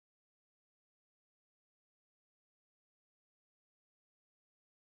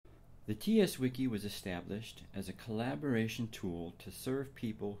The TS Wiki was established as a collaboration tool to serve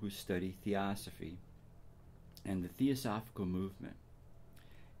people who study Theosophy and the Theosophical Movement.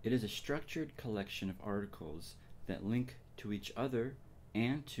 It is a structured collection of articles that link to each other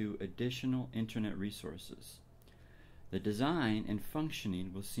and to additional internet resources. The design and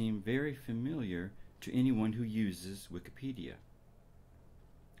functioning will seem very familiar to anyone who uses Wikipedia.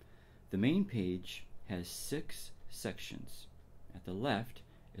 The main page has 6 sections. At the left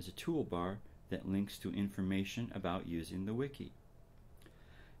is a toolbar that links to information about using the wiki.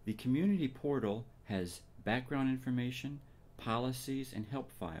 The community portal has background information, policies, and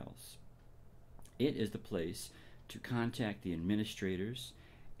help files. It is the place to contact the administrators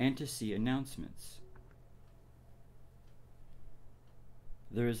and to see announcements.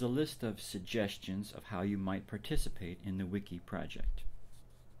 There is a list of suggestions of how you might participate in the Wiki project.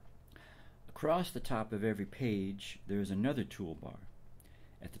 Across the top of every page, there is another toolbar.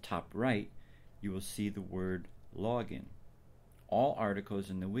 At the top right, you will see the word Login. All articles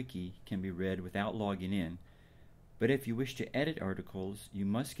in the Wiki can be read without logging in, but if you wish to edit articles, you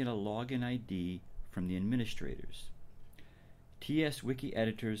must get a login ID from the administrators. TS Wiki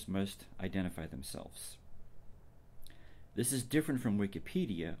editors must identify themselves. This is different from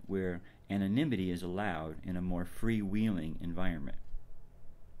Wikipedia, where anonymity is allowed in a more freewheeling environment.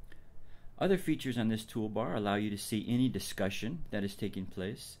 Other features on this toolbar allow you to see any discussion that is taking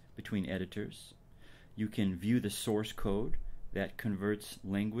place between editors. You can view the source code that converts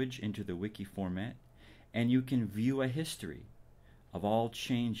language into the wiki format, and you can view a history of all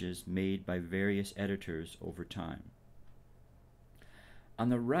changes made by various editors over time. On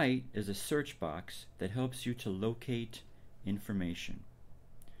the right is a search box that helps you to locate information.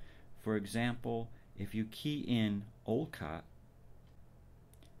 For example, if you key in Olcott,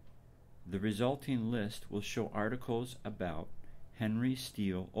 the resulting list will show articles about Henry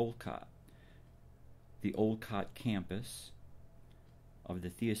Steele Olcott, the Olcott campus of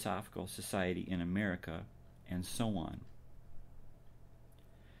the Theosophical Society in America, and so on.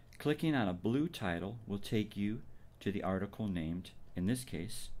 Clicking on a blue title will take you to the article named, in this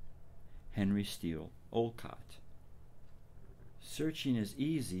case, Henry Steele Olcott. Searching is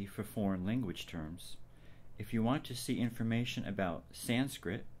easy for foreign language terms. If you want to see information about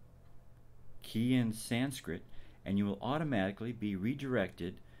Sanskrit, key in Sanskrit and you will automatically be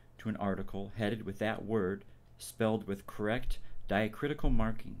redirected to an article headed with that word spelled with correct diacritical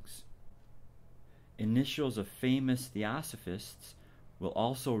markings. Initials of famous theosophists will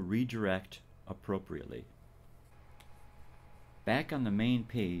also redirect appropriately. Back on the main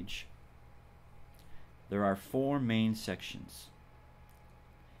page, there are 4 main sections.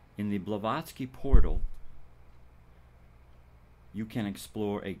 In the Blavatsky portal, you can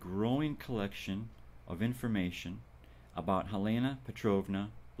explore a growing collection of information about Helena Petrovna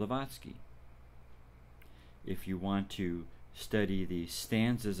Blavatsky. If you want to study the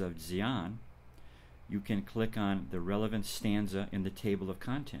stanzas of Dzyan, you can click on the relevant stanza in the table of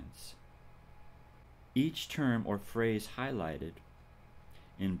contents. Each term or phrase highlighted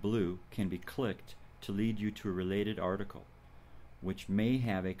in blue can be clicked to lead you to a related article, which may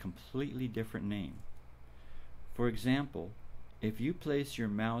have a completely different name. For example, if you place your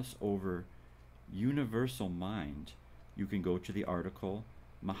mouse over Universal Mind, you can go to the article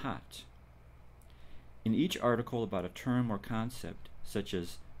Mahat. In each article about a term or concept, such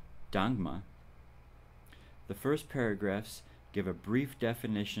as Dogma, the first paragraphs give a brief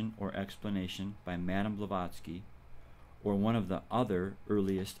definition or explanation by Madame Blavatsky or one of the other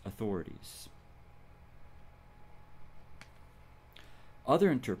earliest authorities.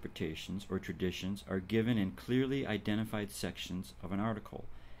 Other interpretations or traditions are given in clearly identified sections of an article,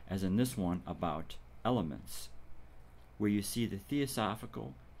 as in this one about elements, where you see the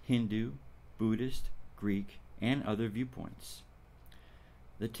Theosophical, Hindu, Buddhist, Greek, and other viewpoints.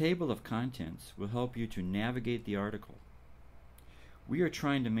 The table of contents will help you to navigate the article. We are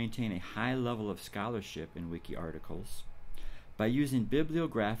trying to maintain a high level of scholarship in wiki articles by using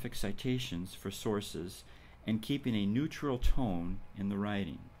bibliographic citations for sources and keeping a neutral tone in the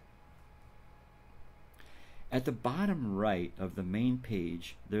writing. At the bottom right of the main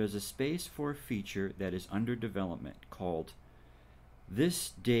page, there is a space for a feature that is under development called This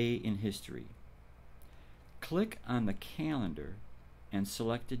Day in History. Click on the calendar and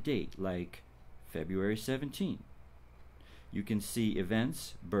select a date like February 17. You can see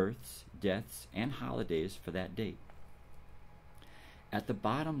events, births, deaths, and holidays for that date. At the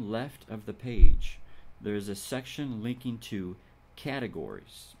bottom left of the page, there is a section linking to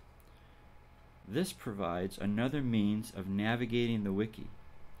categories. This provides another means of navigating the wiki.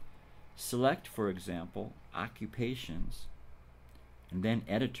 Select, for example, occupations, and then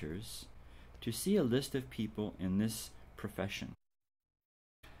editors to see a list of people in this profession.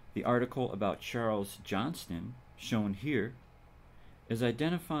 The article about Charles Johnston, shown here, is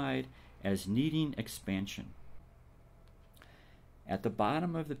identified as needing expansion. At the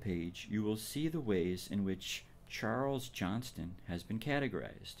bottom of the page, you will see the ways in which Charles Johnston has been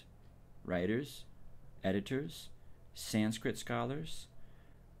categorized: writers, editors, Sanskrit scholars,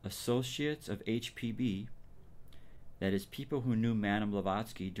 associates of HPB, that is, people who knew Madame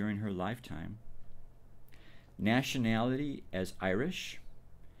Blavatsky during her lifetime, nationality as Irish,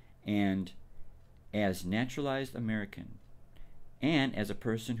 and as naturalized American, and as a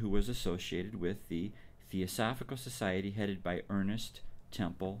person who was associated with the Theosophical Society headed by Ernest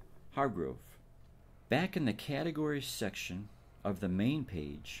Temple Hargrove. Back in the categories section of the main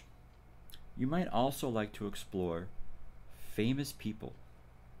page, you might also like to explore famous people,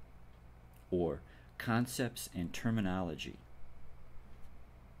 or concepts and terminology,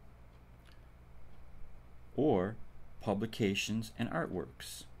 or publications and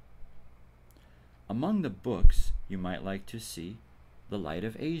artworks. Among the books, you might like to see The Light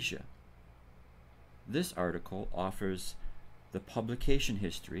of Asia. This article offers the publication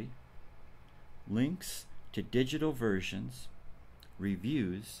history, links to digital versions,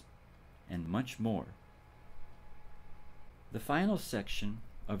 reviews, and much more. The final section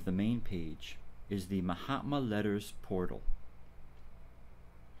of the main page is the Mahatma Letters portal.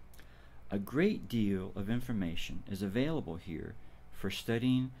 A great deal of information is available here for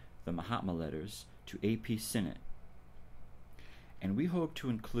studying the Mahatma Letters to AP Senate, and we hope to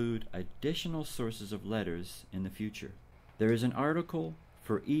include additional sources of letters in the future. There is an article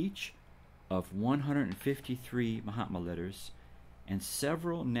for each of 153 Mahatma Letters, and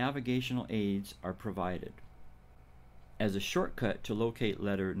several navigational aids are provided. As a shortcut to locate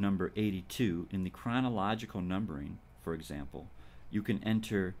letter number 82 in the chronological numbering, for example, you can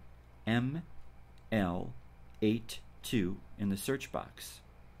enter ML82 in the search box.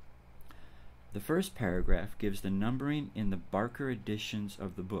 The first paragraph gives the numbering in the Barker editions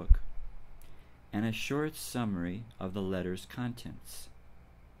of the book and a short summary of the letter's contents.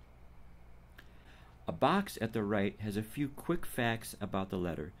 A box at the right has a few quick facts about the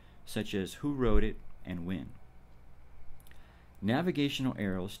letter, such as who wrote it and when. Navigational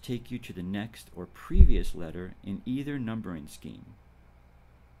arrows take you to the next or previous letter in either numbering scheme.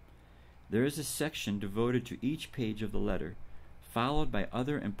 There is a section devoted to each page of the letter, followed by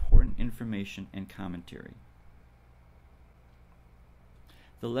other important information and commentary.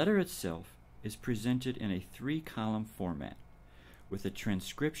 The letter itself is presented in a 3-column format, with a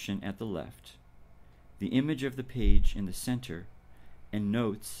transcription at the left, the image of the page in the center, and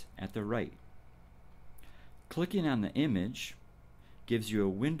notes at the right. Clicking on the image gives you a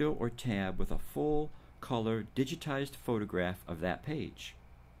window or tab with a full-color digitized photograph of that page.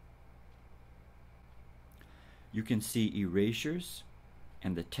 You can see erasures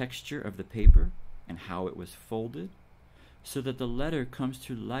and the texture of the paper and how it was folded, so that the letter comes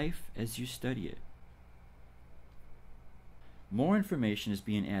to life as you study it. More information is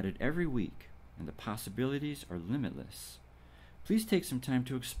being added every week, and the possibilities are limitless. Please take some time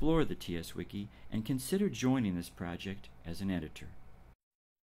to explore the TS Wiki and consider joining this project as an editor.